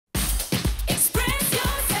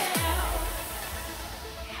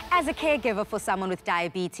As a caregiver for someone with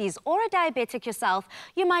diabetes or a diabetic yourself,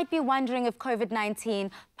 you might be wondering if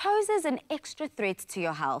COVID-19 poses an extra threat to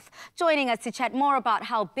your health. Joining us to chat more about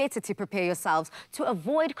how better to prepare yourselves to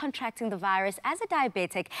avoid contracting the virus as a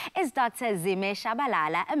diabetic is DR.Zime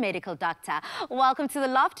Shabalala, a medical doctor. Welcome to the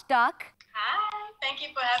Loft, Doc. Hi, thank you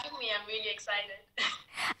for having me. I'm really excited.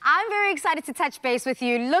 I'm very excited to touch base with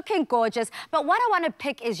you, looking gorgeous. But what I want to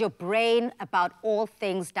pick is your brain about all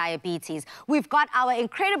things diabetes. We've got our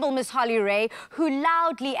incredible Miss Holly Ray, who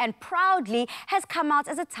loudly and proudly has come out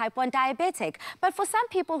as a type 1 diabetic. But for some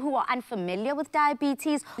people who are unfamiliar with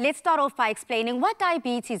diabetes, let's start off by explaining what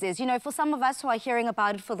diabetes is. You know, for some of us who are hearing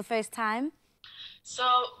about it for the first time. So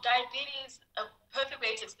diabetes, a perfect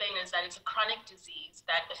way to explain it is that it's a chronic disease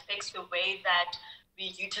that affects the way that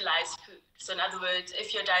we utilize food. So in other words,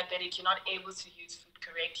 if you're diabetic, you're not able to use food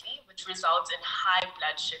correctly, which results in high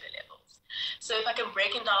blood sugar levels. So if I can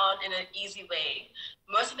break it down in an easy way,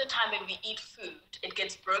 most of the time when we eat food, it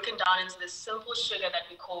gets broken down into this simple sugar that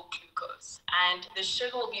we call glucose. And the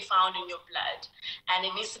sugar will be found in your blood, and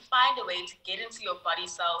it needs to find a way to get into your body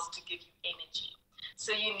cells to give you energy.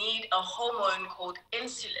 So you need a hormone called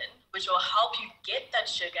insulin, which will help you get that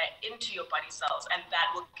sugar into your body cells, and that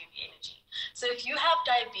will give you energy. So if you have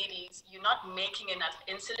diabetes, you're not making enough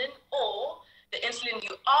insulin, or the insulin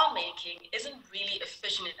you are making isn't really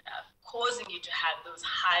efficient enough, causing you to have those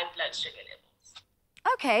high blood sugar levels.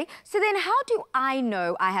 Okay, so then how do I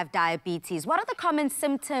know I have diabetes? What are the common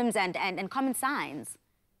symptoms and common signs?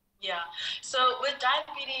 Yeah, so with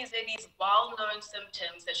diabetes, there are these well-known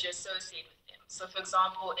symptoms that you associate with them. So for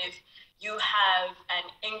example, if you have an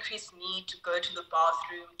increased need to go to the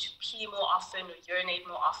bathroom, to pee more often or urinate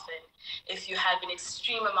more often, if you have an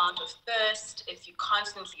extreme amount of thirst, if you're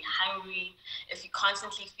constantly hungry, if you're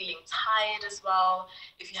constantly feeling tired as well,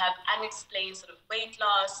 if you have unexplained sort of weight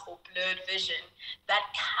loss or blurred vision,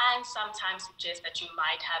 that can sometimes suggest that you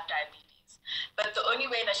might have diabetes. But the only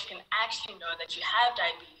way that you can actually know that you have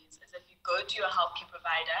diabetes is if you go to your healthcare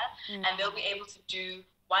provider and they'll be able to do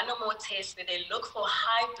one or more tests where they look for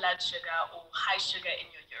high blood sugar or high sugar in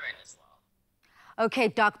your urine as well. Okay,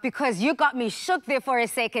 Doc, because you got me shook there for a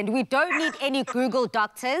second. We don't need any Google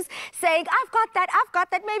doctors saying, I've got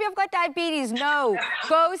that, maybe I've got diabetes. No,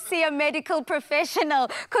 go see a medical professional,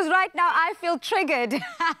 because right now I feel triggered. No,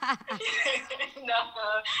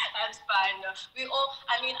 that's fine. No.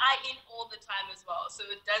 I eat all the time as well. So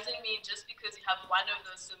it doesn't mean just because you have one of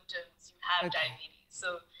those symptoms, you have diabetes.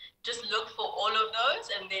 So just look for all of those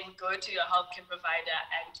and then go to your healthcare provider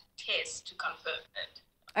and test to confirm it.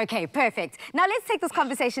 Okay, perfect. Now let's take this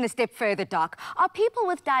conversation a step further, Doc. Are people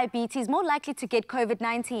with diabetes more likely to get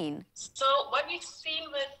COVID-19? So what we've seen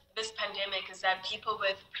with this pandemic is that people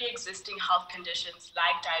with pre-existing health conditions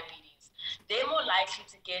like diabetes, they're more likely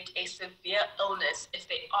to get a severe illness if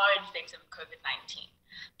they are infected with COVID-19.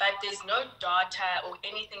 But there's no data or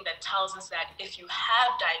anything that tells us that if you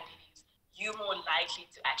have diabetes, you're more likely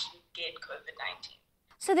to actually get COVID-19.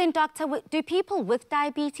 So then, Doctor, do people with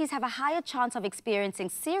diabetes have a higher chance of experiencing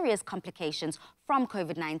serious complications from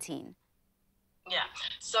COVID-19? Yeah.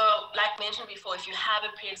 So, like mentioned before, if you have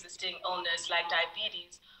a pre-existing illness like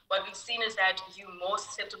diabetes, what we've seen is that you're more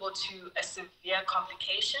susceptible to a severe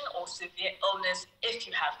complication or severe illness if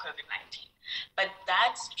you have COVID-19. But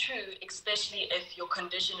that's true, especially if your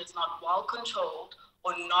condition is not well controlled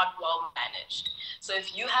or not well managed. So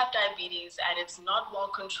if you have diabetes and it's not well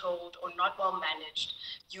controlled or not well managed,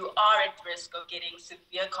 you are at risk of getting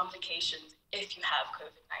severe complications if you have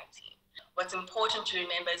COVID-19. What's important to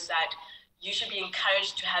remember is that you should be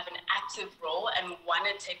encouraged to have an active role and want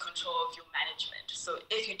to take control of your management. So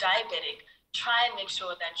if you're diabetic, try and make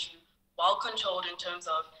sure that you're well controlled in terms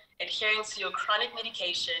of adhering to your chronic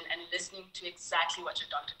medication and listening to exactly what your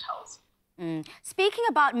doctor tells you. Speaking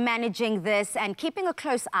about managing this and keeping a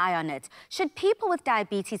close eye on it, should people with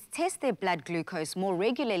diabetes test their blood glucose more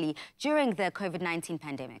regularly during the COVID-19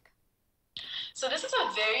 pandemic? So this is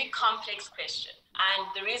a very complex question. And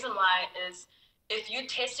the reason why is if you're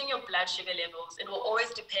testing your blood sugar levels, it will always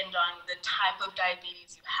depend on the type of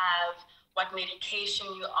diabetes you have, what medication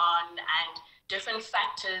you're on, and different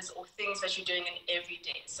factors or things that you're doing in every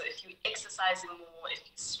day. So if you're exercising more, if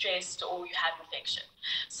you're stressed, or you have infection.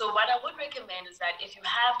 So what I would recommend is that if you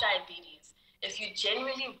have diabetes, if you're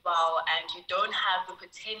generally well and you don't have the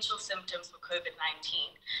potential symptoms for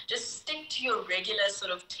COVID-19, just stick to your regular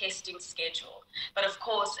sort of testing schedule. But of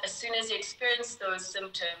course, as soon as you experience those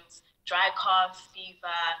symptoms, dry cough,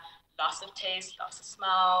 fever, loss of taste, loss of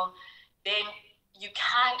smell, then you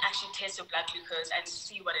can actually test your blood glucose and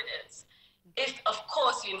see what it is. If, of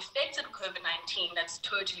course, you're infected with COVID-19, that's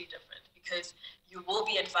totally different because you will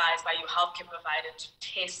be advised by your healthcare provider to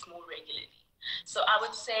test more regularly. So I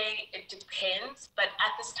would say it depends, but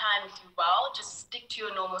at this time, if you're well, just stick to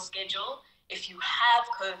your normal schedule. If you have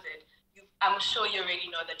COVID, I'm sure you already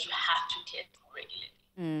know that you have to test more regularly.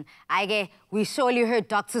 We surely heard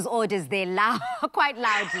doctor's orders there quite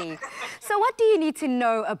loudly. So what do you need to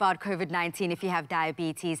know about COVID-19 if you have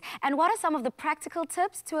diabetes? And what are some of the practical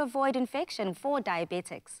tips to avoid infection for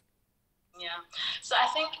diabetics? Yeah, so I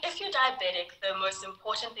think if you're diabetic, the most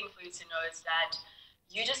important thing for you to know is that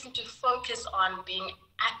you just need to focus on being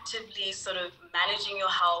actively sort of managing your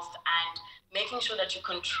health and making sure that you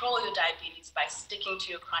control your diabetes by sticking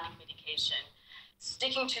to your chronic medication.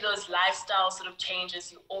 Sticking to those lifestyle sort of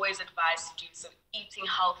changes you always advise to do, so eating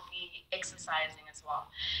healthy, exercising as well.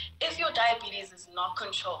 If your diabetes is not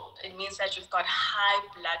controlled, it means that you've got high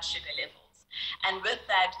blood sugar levels. And with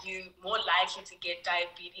that, you're more likely to get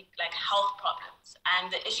diabetic, like health problems.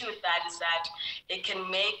 And the issue with that is that it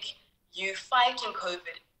can make you fighting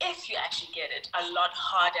COVID, if you actually get it, a lot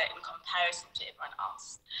harder in comparison to everyone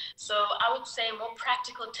else. So I would say more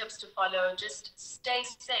practical tips to follow, just stay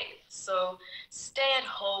safe. So stay at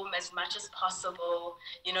home as much as possible,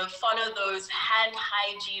 follow those hand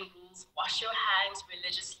hygiene rules, wash your hands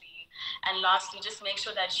religiously. And lastly, just make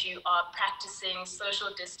sure that you are practicing social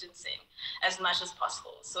distancing as much as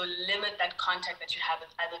possible. So limit that contact that you have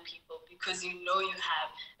with other people because you have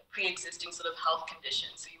a pre-existing sort of health condition.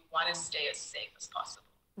 So you want to stay as safe as possible.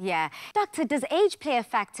 Yeah. Doctor, does age play a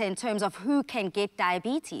factor in terms of who can get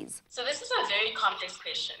diabetes? So this is a very complex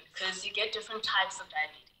question because you get different types of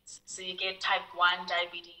diabetes. So you get type 1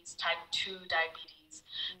 diabetes, type 2 diabetes.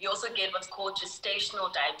 You also get what's called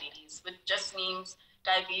gestational diabetes, which just means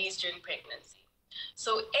diabetes during pregnancy.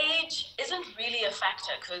 So age isn't really a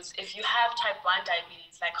factor because if you have type 1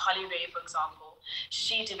 diabetes, like Holly Ray, for example,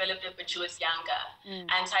 she developed it when she was younger.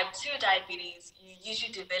 And type 2 diabetes, you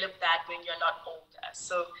usually develop that when you're a lot older.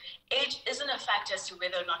 So age isn't a factor as to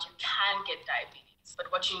whether or not you can get diabetes.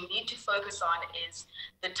 But what you need to focus on is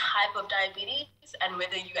the type of diabetes and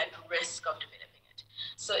whether you're at risk of developing it.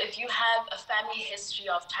 So if you have a family history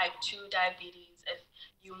of type 2 diabetes, if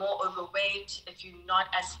you're more overweight, if you're not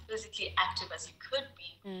as physically active as you could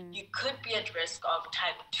be, you could be at risk of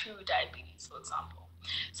type 2 diabetes, for example.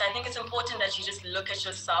 So I think it's important that you just look at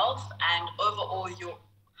yourself and overall your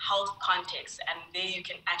health context, and there you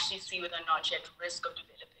can actually see whether or not you're at risk of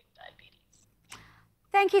developing diabetes.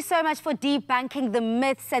 Thank you so much for debunking the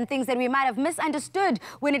myths and things that we might have misunderstood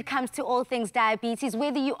when it comes to all things diabetes,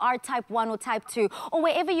 whether you are type 1 or type 2, or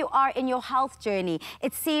wherever you are in your health journey.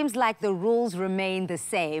 It seems like the rules remain the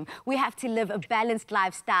same. We have to live a balanced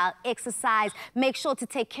lifestyle, exercise, make sure to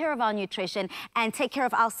take care of our nutrition, and take care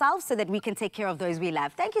of ourselves so that we can take care of those we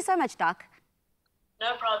love. Thank you so much, Doc.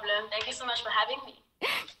 No problem. Thank you so much for having me.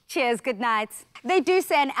 Cheers, good night. They do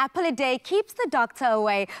say an apple a day keeps the doctor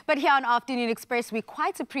away, but here on Afternoon Express, we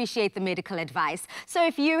quite appreciate the medical advice. So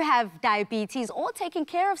if you have diabetes or taking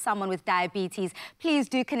care of someone with diabetes, please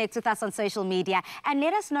do connect with us on social media and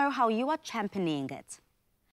let us know how you are championing it.